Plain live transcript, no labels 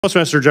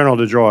Postmaster General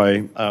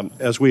DeJoy,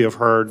 as we have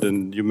heard,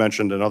 and you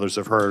mentioned and others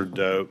have heard,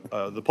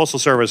 the Postal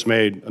Service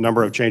made a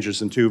number of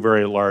changes in two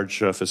very large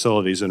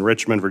facilities in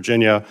Richmond,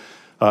 Virginia,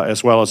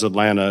 as well as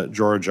Atlanta,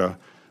 Georgia.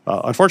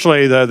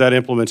 Unfortunately, that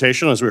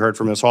implementation, as we heard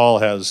from Ms. Hall,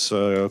 has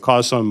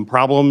caused some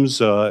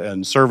problems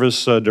and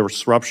service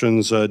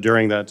disruptions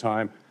during that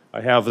time.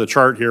 I have the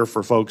chart here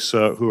for folks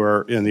who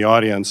are in the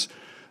audience.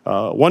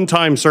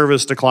 One-time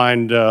service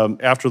declined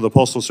after the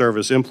Postal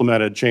Service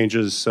implemented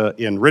changes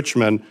in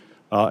Richmond,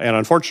 and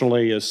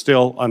unfortunately is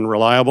still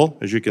unreliable,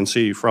 as you can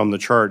see from the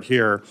chart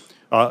here.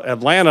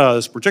 Atlanta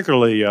is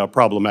particularly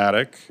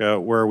problematic,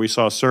 where we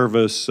saw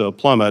service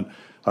plummet.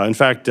 In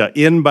fact,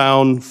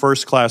 inbound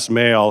first-class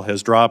mail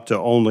has dropped to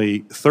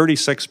only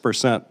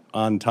 36%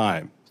 on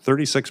time,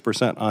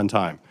 36% on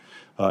time.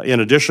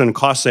 In addition,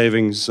 cost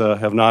savings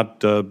have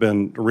not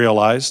been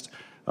realized.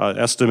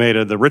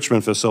 Estimated the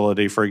Richmond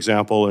facility, for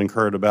example,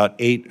 incurred about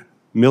 $8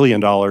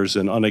 million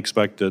in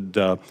unexpected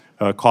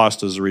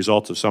cost as a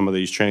result of some of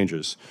these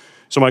changes.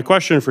 So my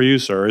question for you,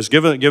 sir, is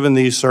given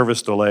these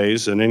service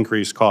delays and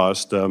increased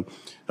cost,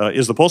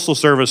 is the Postal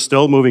Service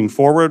still moving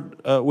forward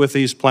with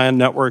these planned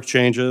network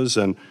changes?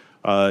 And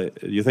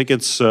you think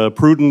it's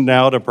prudent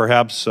now to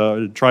perhaps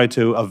try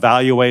to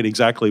evaluate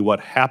exactly what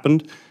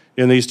happened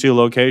in these two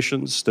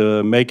locations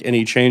to make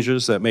any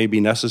changes that may be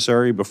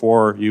necessary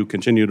before you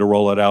continue to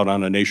roll it out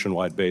on a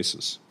nationwide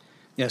basis?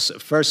 Yes,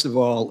 first of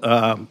all,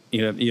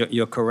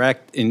 you're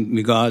correct in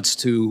regards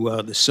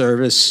to the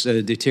service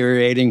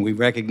deteriorating. We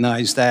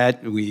recognize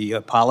that. We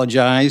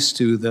apologize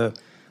to the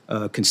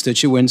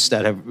constituents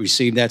that have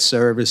received that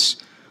service.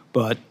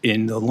 But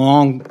in the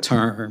long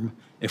term,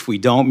 if we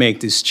don't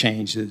make these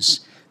changes,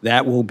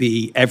 that will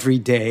be every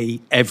day,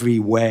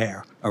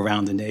 everywhere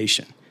around the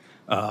nation.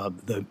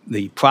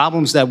 The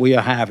problems that we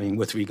are having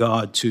with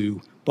regard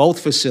to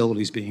both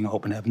facilities being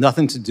open have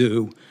nothing to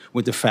do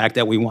with the fact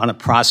that we want to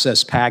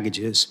process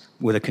packages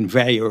with a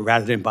conveyor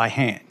rather than by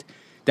hand,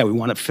 that we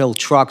want to fill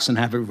trucks and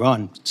have it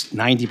run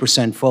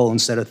 90% full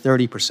instead of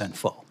 30%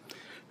 full.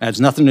 It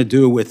has nothing to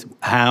do with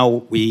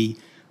how we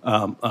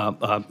want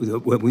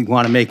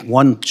to make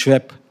one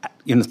trip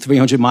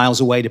 300 miles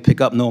away to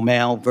pick up no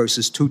mail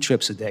versus 2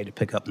 trips a day to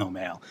pick up no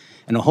mail.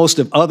 And a host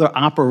of other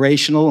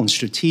operational and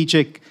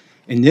strategic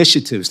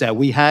initiatives that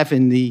we have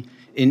in the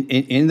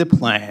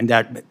plan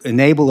that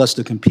enable us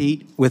to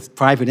compete with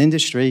private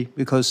industry,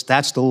 because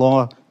that's the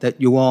law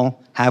that you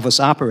all have us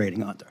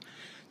operating under.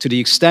 To the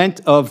extent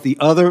of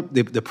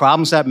the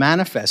problems that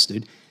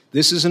manifested,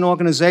 this is an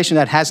organization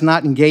that has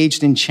not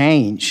engaged in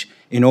change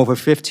in over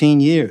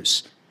 15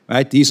 years.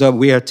 Right?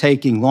 We are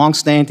taking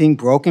longstanding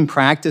broken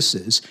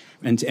practices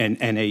and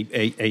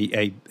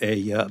a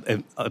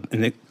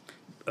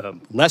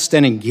less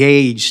than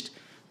engaged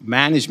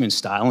management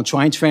style and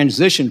trying to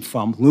transition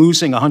from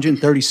losing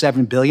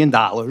 $137 billion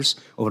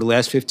over the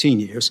last 15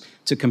 years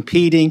to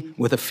competing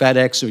with a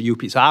FedEx or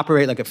UPS, to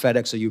operate like a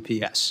FedEx or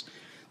UPS.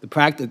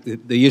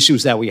 The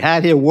issues that we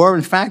had here were,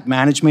 in fact,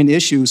 management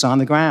issues on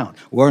the ground,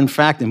 were, in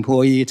fact,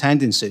 employee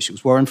attendance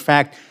issues, were, in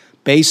fact,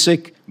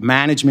 basic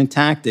management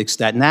tactics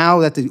that now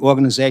that the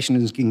organization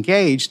is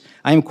engaged,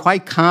 I am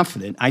quite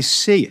confident, I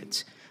see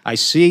it. I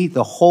see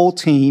the whole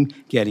team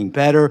getting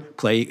better,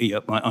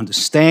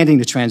 understanding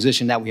the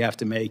transition that we have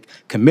to make,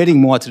 committing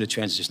more to the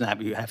transition that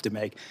we have to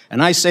make.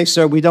 And I say,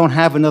 sir, we don't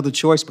have another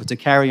choice but to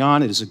carry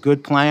on. It is a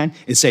good plan.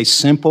 It's a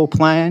simple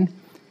plan,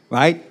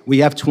 right? We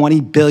have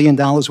 $20 billion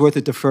worth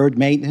of deferred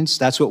maintenance.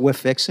 That's what we're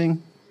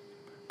fixing.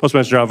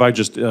 Postmaster General, if I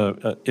just,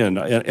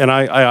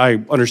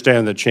 I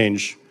understand that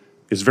change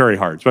is very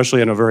hard,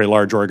 especially in a very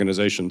large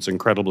organization. It's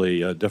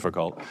incredibly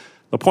difficult.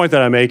 The point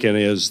that I'm making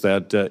is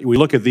that we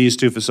look at these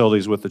two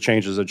facilities with the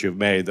changes that you've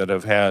made that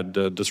have had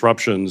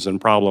disruptions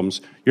and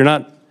problems.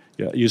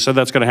 You said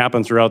that's going to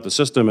happen throughout the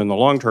system in the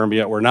long term,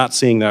 yet we're not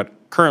seeing that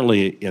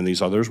currently in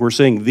these others. We're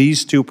seeing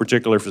these two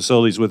particular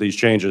facilities with these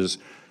changes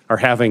are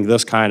having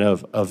this kind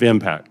of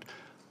impact.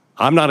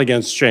 I'm not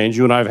against change.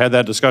 You and I have had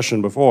that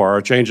discussion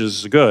before. Change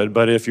is good,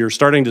 but if you're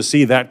starting to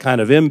see that kind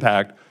of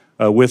impact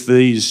with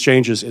these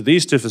changes at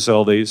these two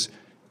facilities,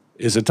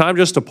 is it time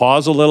just to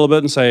pause a little bit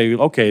and say,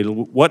 okay,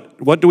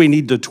 what do we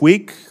need to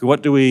tweak?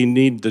 What do we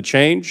need to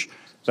change?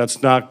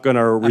 That's not going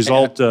to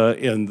result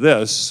in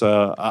this.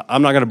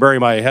 I'm not going to bury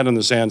my head in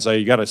the sand and say,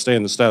 you got to stay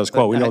in the status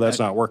quo. We know that's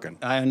not working.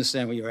 I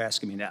understand what you're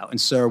asking me now. And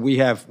sir, we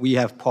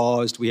have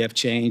paused, we have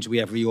changed, we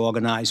have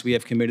reorganized, we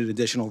have committed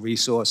additional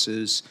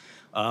resources.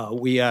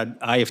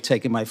 I have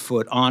taken my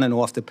foot on and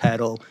off the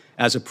pedal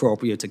as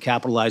appropriate to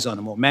capitalize on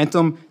the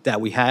momentum that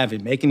we have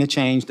in making a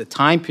change, the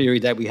time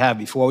period that we have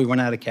before we run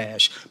out of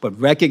cash, but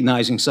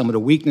recognizing some of the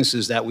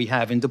weaknesses that we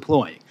have in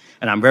deploying.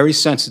 And I'm very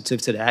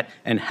sensitive to that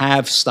and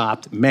have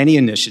stopped many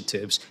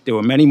initiatives. There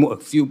were a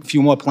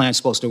few more plans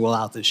supposed to roll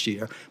out this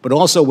year, but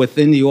also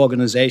within the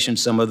organization,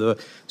 some of the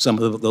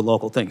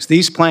local things.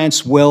 These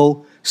plants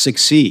will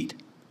succeed.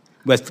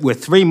 We're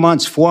 3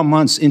 months, 4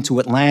 months into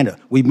Atlanta.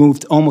 We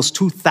moved almost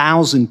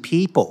 2,000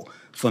 people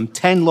from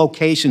 10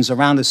 locations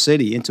around the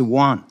city into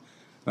one,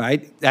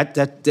 right?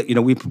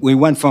 We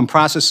went from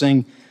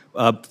processing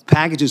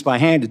packages by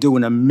hand to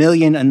doing 1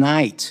 million a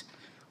night,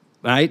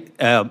 right?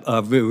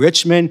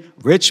 Richmond,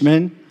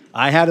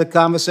 I had a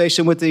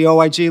conversation with the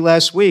OIG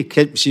last week.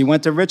 She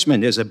went to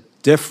Richmond. There's a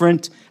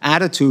different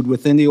attitude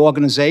within the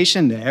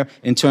organization there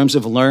in terms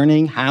of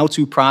learning how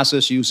to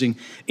process using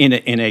in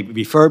a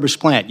refurbished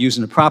plant,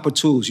 using the proper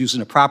tools, using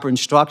the proper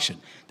instruction.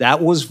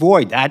 That was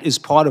void. That is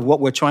part of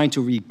what we're trying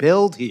to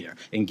rebuild here.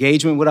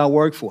 Engagement with our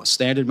workforce,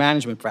 standard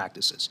management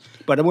practices.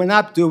 But we're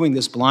not doing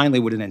this blindly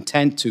with an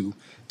intent to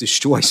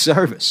destroy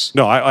service.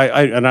 No,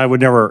 and I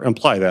would never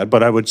imply that,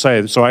 but I would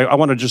say, so I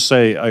want to just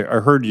say, I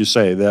heard you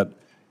say that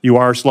you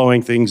are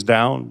slowing things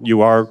down.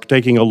 You are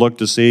taking a look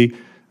to see,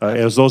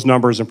 as those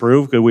numbers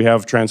improve, could we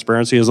have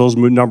transparency? As those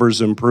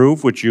numbers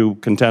improve, which you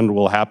contend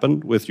will happen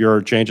with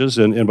your changes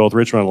in both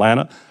Richmond and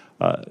Atlanta,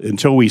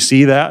 until we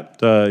see that,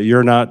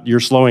 you're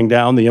slowing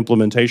down the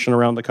implementation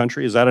around the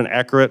country. Is that an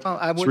accurate Well,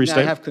 I would restate?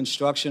 not have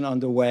construction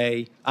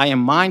underway. I am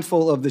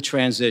mindful of the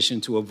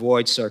transition to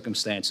avoid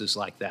circumstances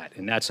like that,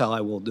 and that's how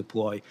I will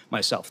deploy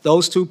myself.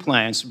 Those two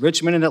plants,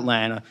 Richmond and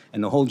Atlanta,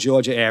 and the whole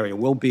Georgia area,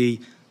 will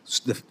be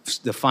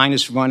the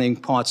finest running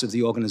parts of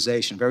the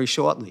organization very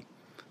shortly.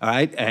 All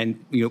right,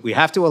 and we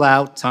have to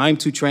allow time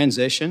to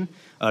transition.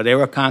 There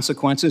are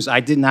consequences.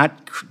 I did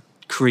not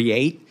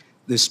create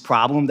this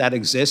problem that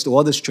exists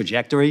or this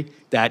trajectory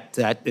that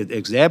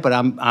exists there, but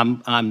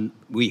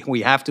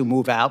we have to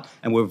move out,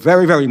 and we're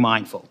very, very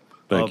mindful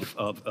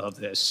of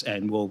this,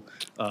 and we'll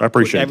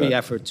put every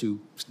effort to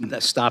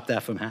stop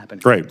that from happening.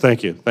 Great,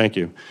 thank you, thank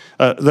you.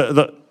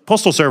 The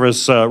Postal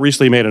Service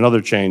recently made another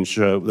change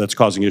that's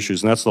causing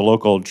issues, and that's the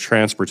local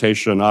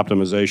transportation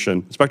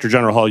optimization. Inspector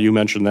General Hall, you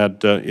mentioned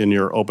that in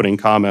your opening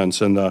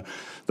comments, and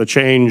the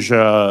change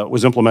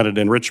was implemented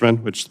in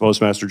Richmond, which the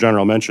Postmaster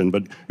General mentioned.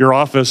 But your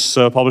office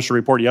published a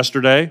report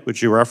yesterday,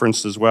 which you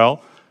referenced as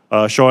well,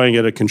 showing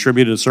it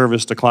contributed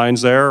service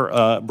declines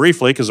there.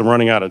 Briefly, because I'm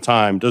running out of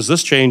time, does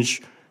this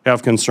change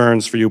have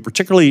concerns for you,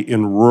 particularly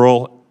in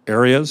rural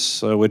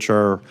areas, which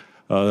are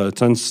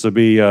tends to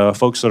be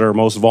folks that are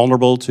most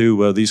vulnerable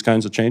to these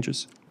kinds of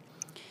changes?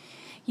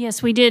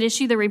 Yes, we did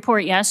issue the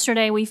report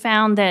yesterday. We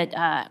found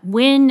that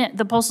when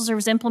the Postal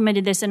Service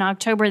implemented this in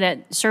October,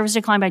 that service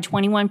declined by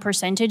 21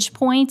 percentage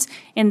points,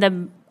 and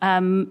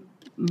the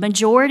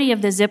majority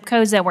of the zip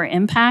codes that were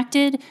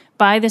impacted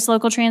by this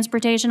local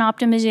transportation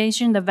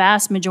optimization, the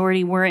vast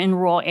majority were in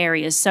rural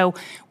areas. So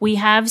we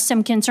have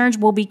some concerns.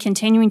 We'll be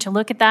continuing to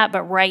look at that,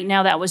 but right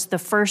now that was the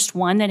first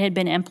one that had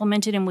been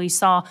implemented, and we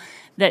saw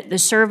that the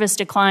service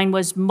decline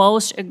was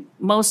most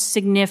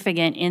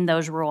significant in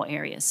those rural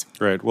areas.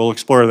 Great. We'll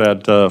explore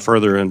that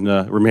further in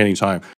remaining time.